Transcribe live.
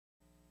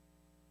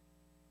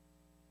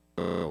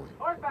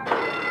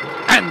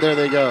And there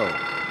they go.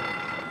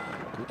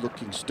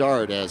 Good-looking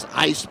start as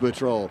Ice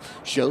Patrol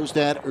shows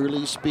that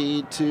early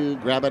speed to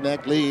grab a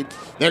neck lead.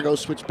 There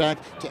goes Switchback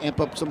to amp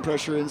up some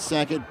pressure in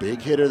second.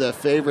 Big Hitter, the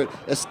favorite,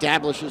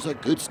 establishes a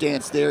good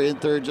stance there in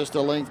third, just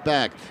a length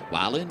back.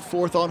 While in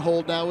fourth on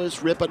hold now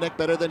is Rip, a neck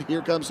better than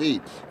Here Comes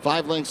Heat.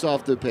 5 lengths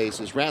off the pace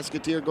is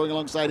Rasketeer going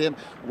alongside him,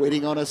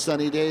 waiting on a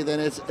sunny day.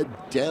 Then it's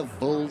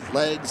Devil's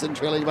Legs and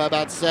trailing by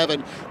about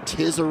 7.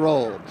 Tis a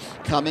Roll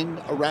coming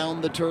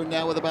around the turn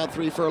now with about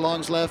 3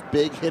 furlongs left.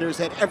 Big Hitter's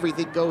had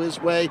everything go his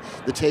way.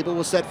 The table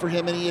was set for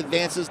him, and he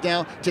advances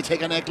now to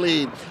take a neck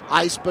lead.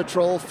 Ice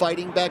Patrol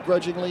fighting back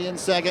grudgingly in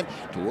second.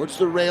 Towards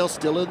the rail,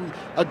 still in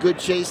a good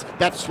chase.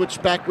 That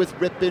Switchback with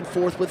Rip in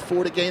fourth with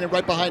 4 to gain, and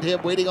right behind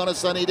him, waiting on a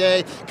sunny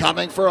day.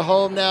 Coming for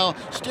home now,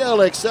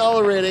 still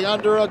accelerating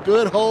under a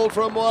good hold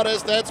from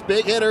Wattis. That's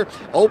Big Hitter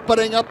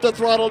opening up the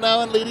throttle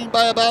now and leading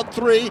by about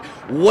 3.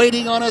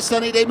 Waiting on a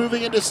sunny day,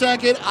 moving into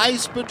second.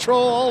 Ice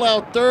Patrol all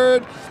out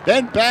third.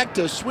 Then back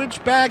to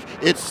Switchback.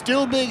 It's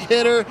still Big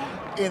Hitter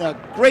in a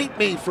great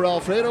meet for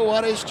Alfredo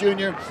Wattis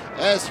Jr.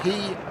 as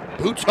he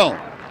boots home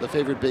the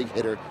favorite Big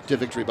Hitter to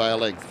victory by a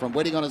length. From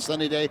waiting on a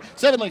sunny day,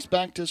 7 lengths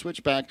back to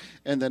Switchback,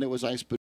 and then it was Ice Patrol.